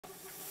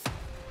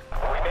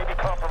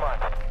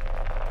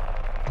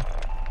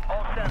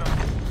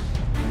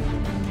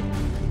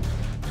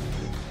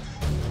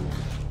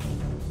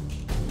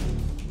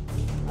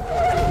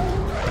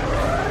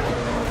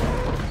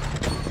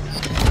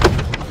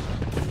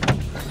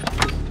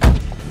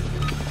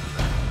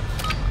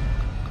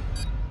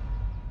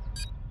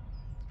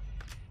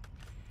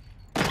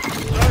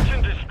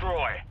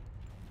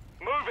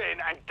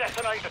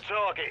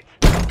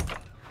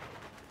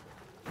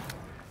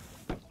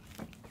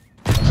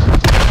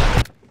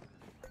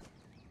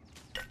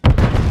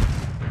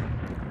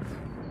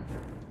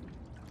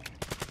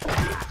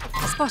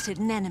spotted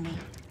an enemy.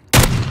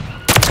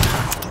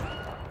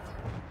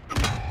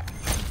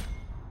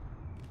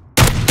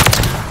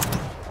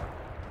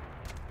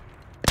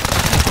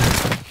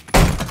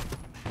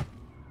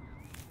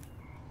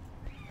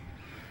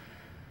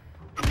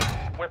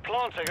 We're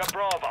planting at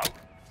Bravo.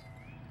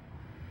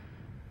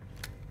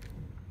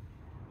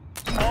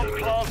 Bomb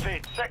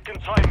planted. Set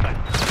containment.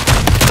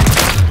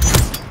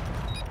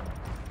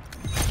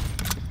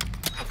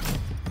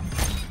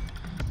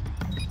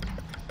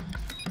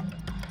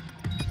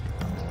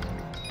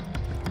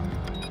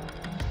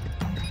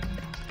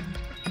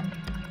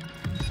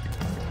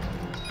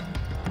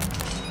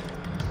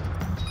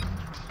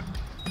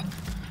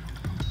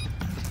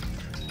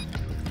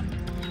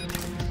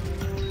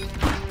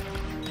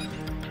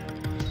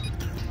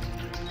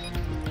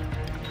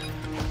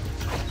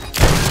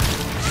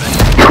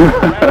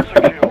 Round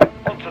secure.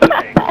 On to the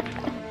next.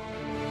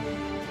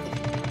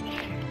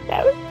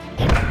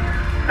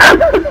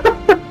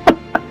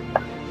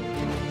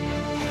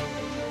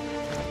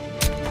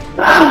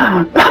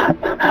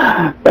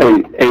 Hey,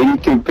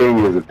 82 ping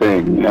is a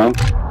thing, you know?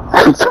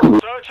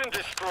 Search and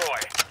destroy.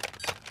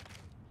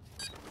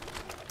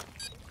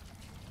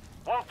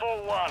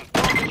 141.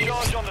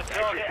 Charge on the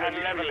target and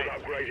level it.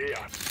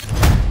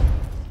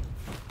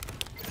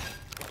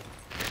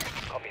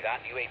 Copy that.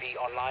 UAV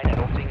online and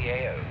orbiting the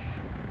AO.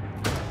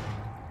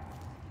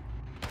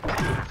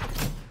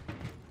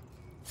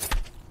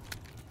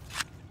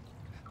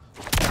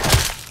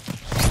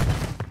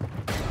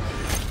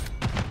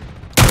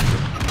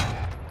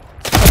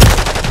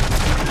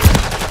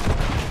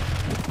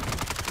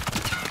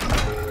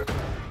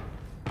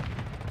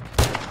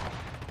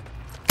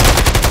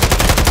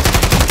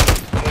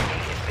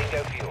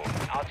 Bingo fuel.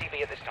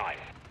 RTB at this time.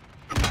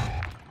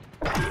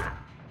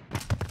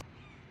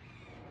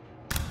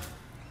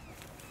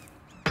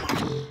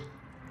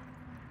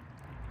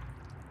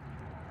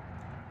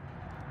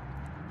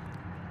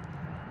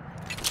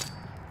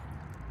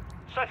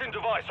 Setting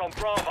device on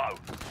Bravo.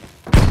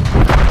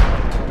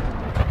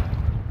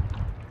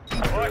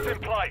 Device in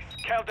place.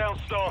 Countdown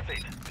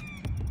started.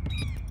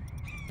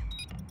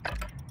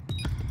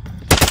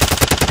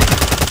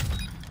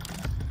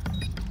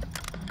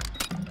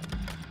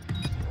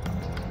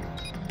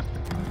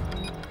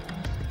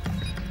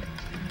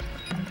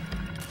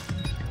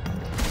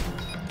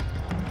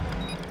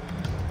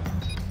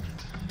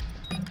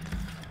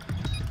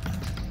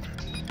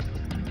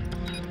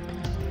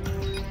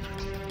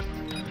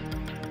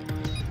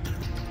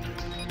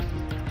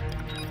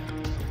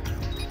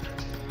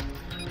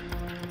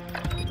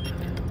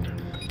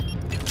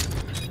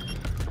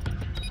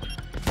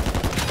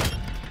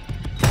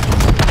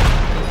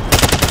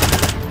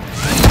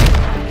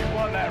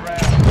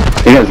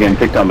 I think I was getting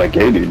picked on by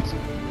gay dudes.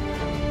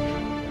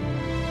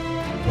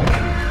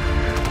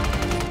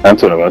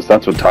 That's what it was.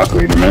 That's what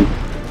taco eater meant.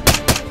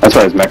 That's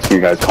why those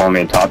Mexican guys call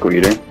me a taco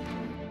eater.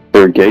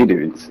 They're gay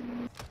dudes.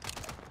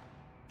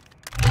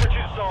 Switch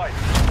inside.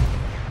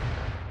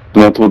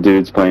 Multiple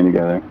dudes playing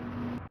together.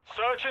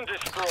 Search and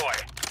destroy.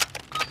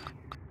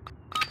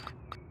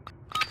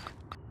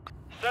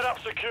 Set up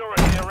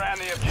security around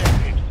the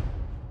objectives.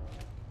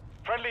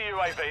 Friendly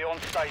UAV on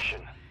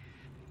station.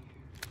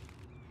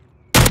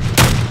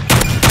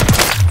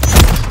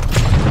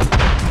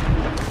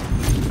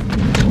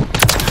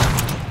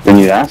 Then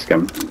you'd ask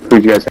him,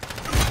 who'd you guys have?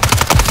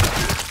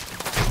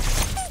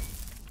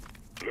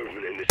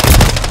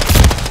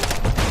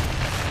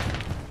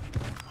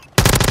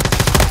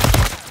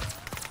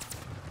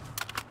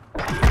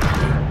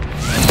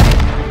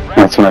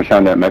 That's when I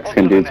found out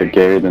Mexican dudes are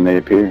gayer than they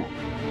appear.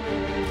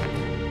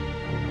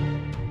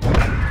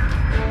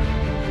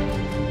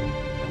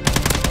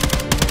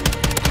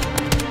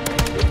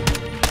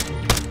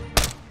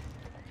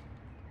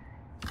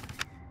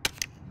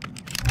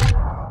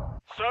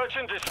 Search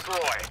and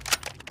destroy.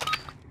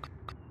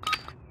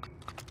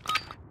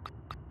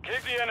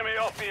 Keep the enemy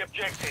off the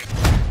objective.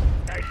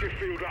 Active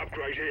field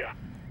upgrade here.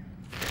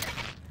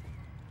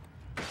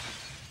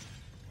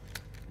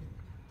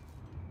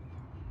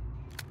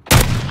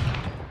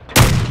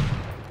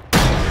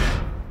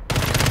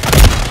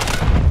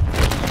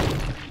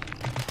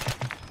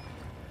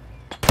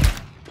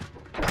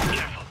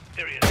 Careful,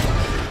 there he is.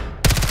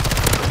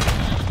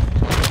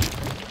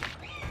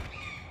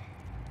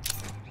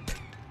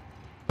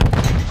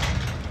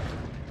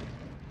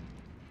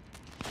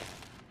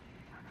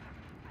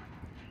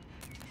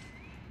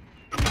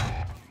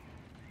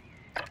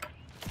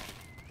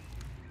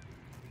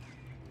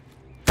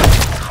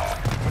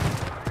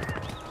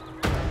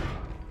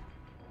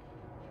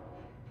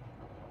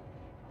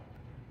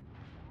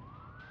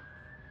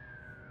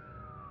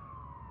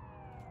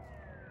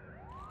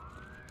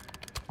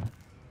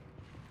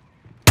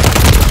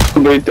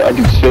 Wait, I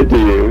can shit to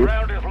you.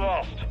 Round is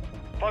lost.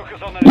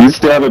 Focus on the You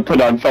still haven't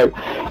put on fight.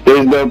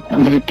 There's no,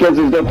 because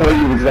there's no point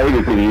even saying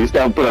anything. You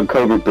still haven't put on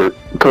covert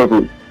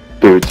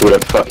boots, whatever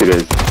the fuck it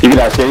is. You can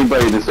ask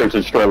anybody in the search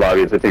and destroy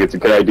lobby if they think it's a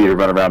good idea to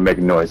run around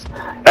making noise.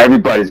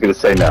 Everybody's gonna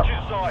say no.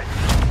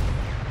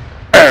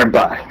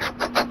 Everybody.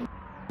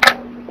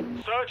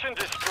 Search and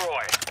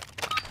destroy.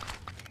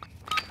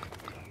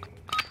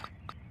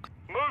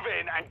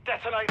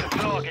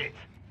 target.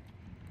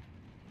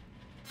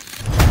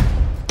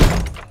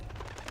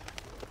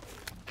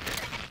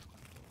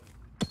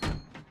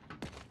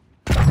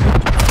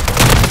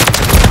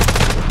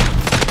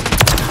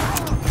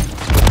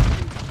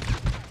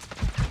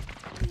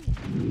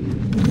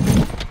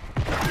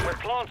 We're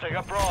planting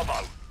a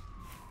Bravo.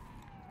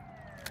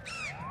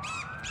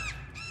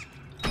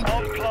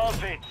 On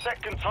planted,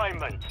 set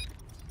containment.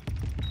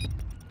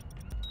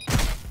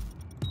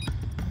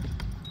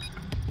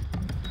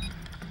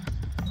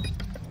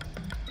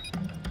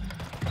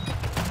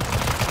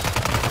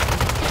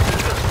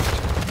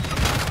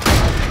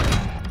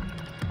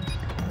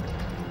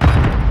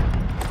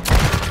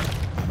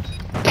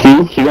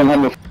 He don't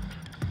have the...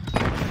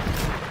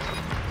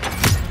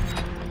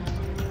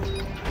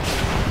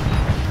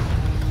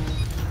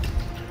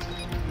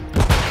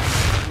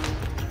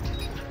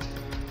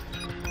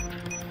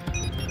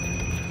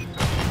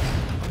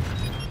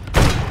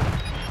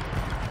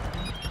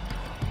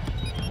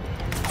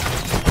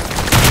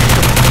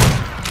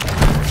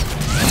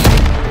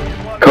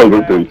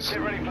 Cobra boots.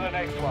 Get ready for the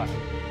next one.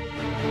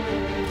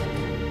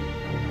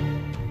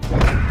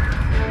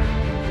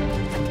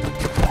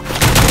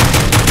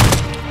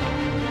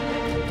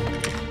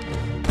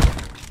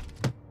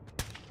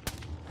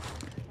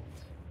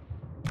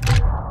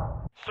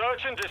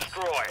 Search and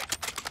destroy.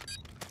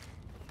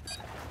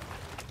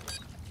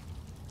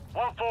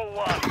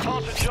 141.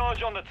 Plant a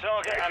charge on the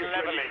target and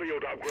level it.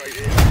 Field upgrade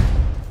here.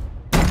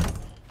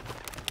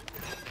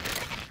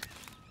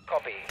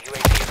 Copy.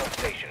 UAV is on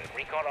station.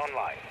 Recon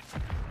online.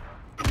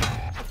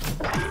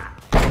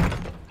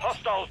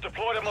 Hostiles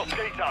deployed a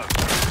Mosquito.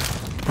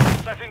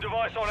 Setting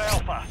device on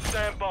Alpha.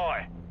 Stand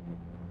by.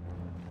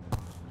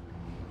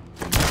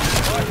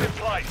 Device in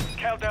place.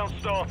 Countdown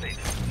started.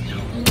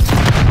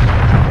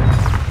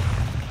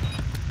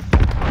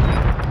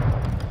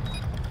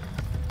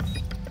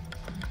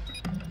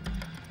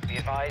 Be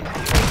advised,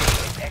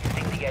 UAV is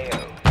exiting the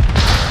AO.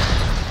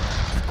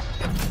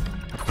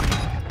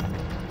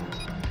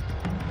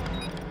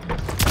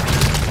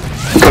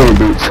 Cobra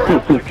boots.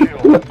 Secure.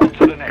 On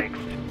to the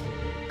next.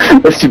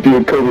 That should be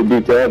a Cobra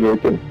boots ad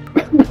right there.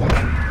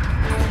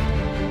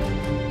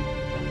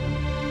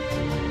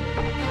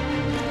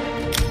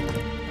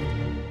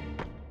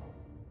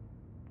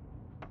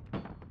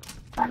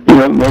 You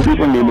know, most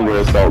people need to wear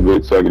assault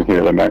boots so I can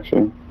hear them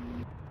actually.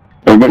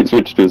 Everybody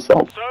switch to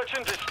assault. Search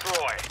and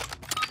destroy.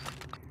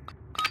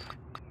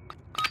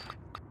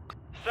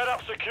 Set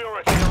up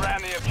security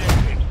around the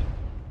objectives.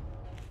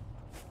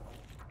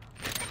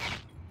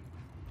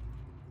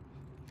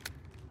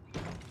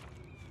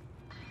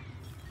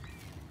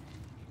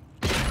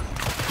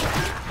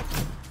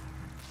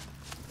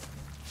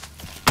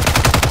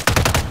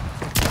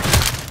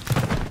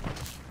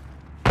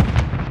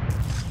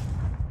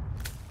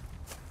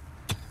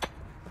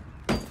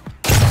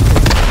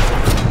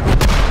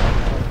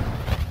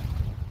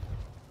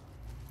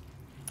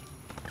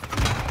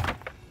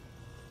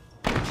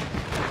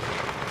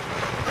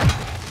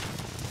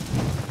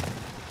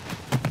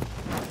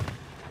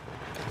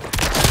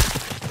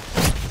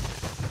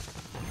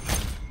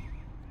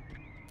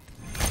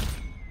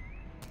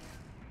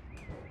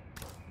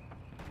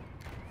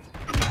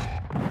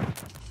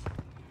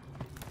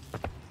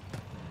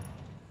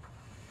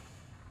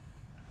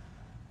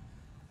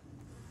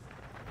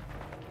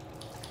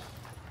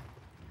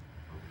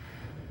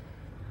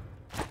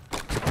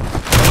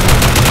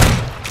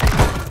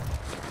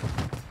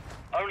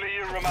 Only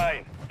you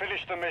remain.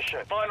 Finish the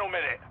mission. Final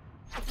minute.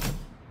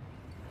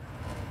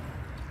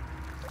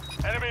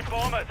 Enemy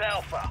bomb at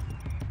Alpha.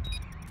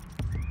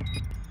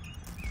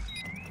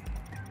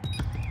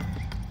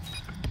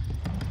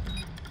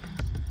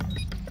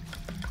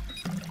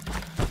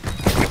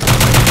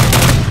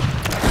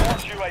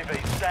 Advanced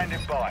UAV standing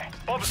by.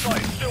 Bomb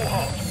site still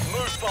hot.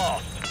 Move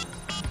fast.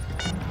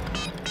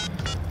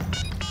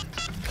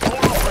 All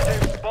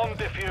operatives, bomb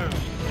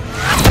defused.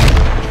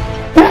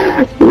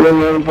 The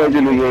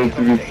motherfucker deserves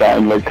to be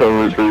signed like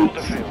Cobra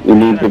boots. It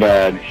needs an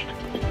ad.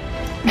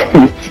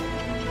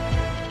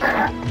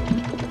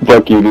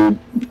 Fuck you, dude.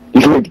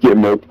 You like to get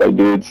moped by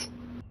dudes.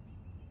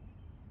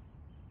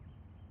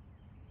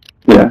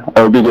 Yeah, I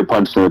hope you get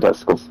punched in the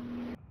testicles.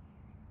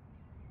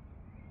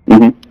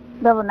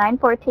 Level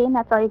 914,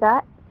 that's all you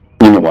got?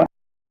 You know what?